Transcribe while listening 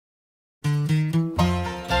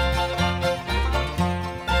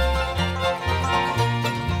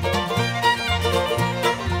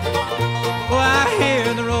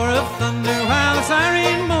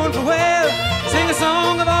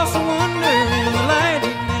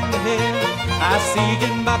see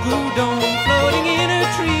Genbaku Dome floating in a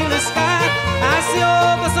treeless sky. I see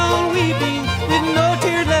all the sun weeping with no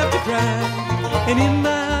tears left to cry. And in my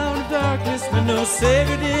hour of darkness, when no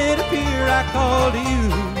savior did appear, I call to you.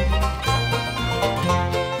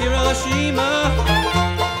 Hiroshima,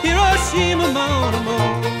 Hiroshima, mon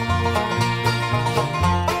amour.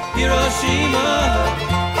 Hiroshima,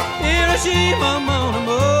 Hiroshima, mon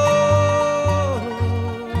amour.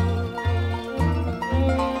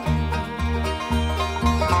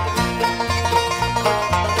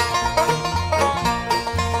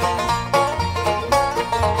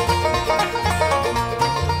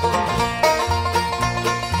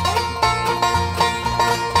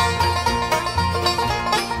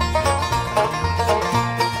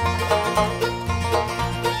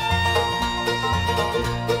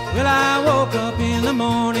 Well, I woke up in the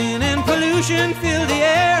morning and pollution filled the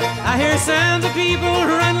air. I hear sounds of people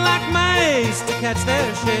run like mice to catch their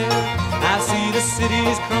share. I see the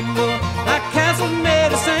cities crumble like castles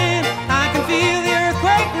made of sand. I can feel the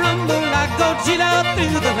earthquake rumble like Godzilla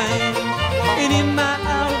through the land. And in my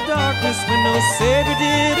hour of darkness, when no savior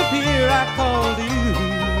did appear, I call to you.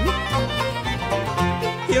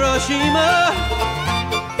 Hiroshima,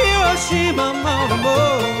 Hiroshima, mon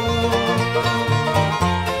amour.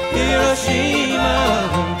 Hiroshima,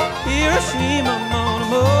 Hiroshima, mon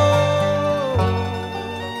amour.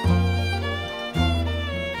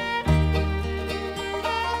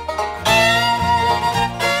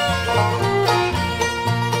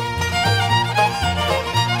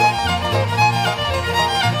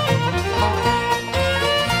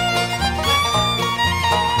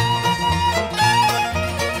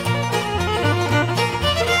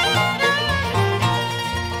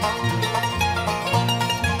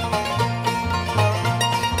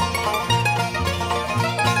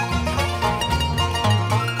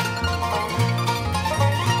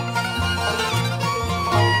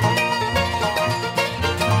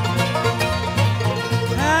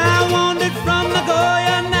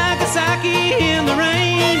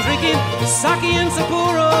 Sake and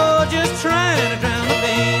Sapporo, just trying to drown the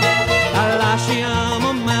pain.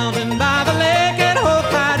 Hiroshima mountain by the lake at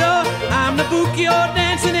Hokkaido. I'm the Bukyo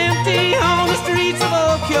dancing empty on the streets of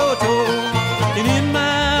old Kyoto. And in my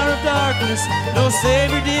hour of darkness, no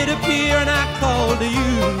savior did appear, and I called to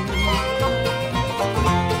you.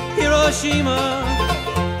 Hiroshima,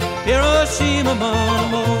 Hiroshima, mon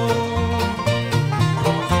amour.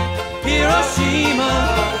 Hiroshima,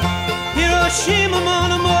 Hiroshima,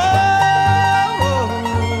 mon amour.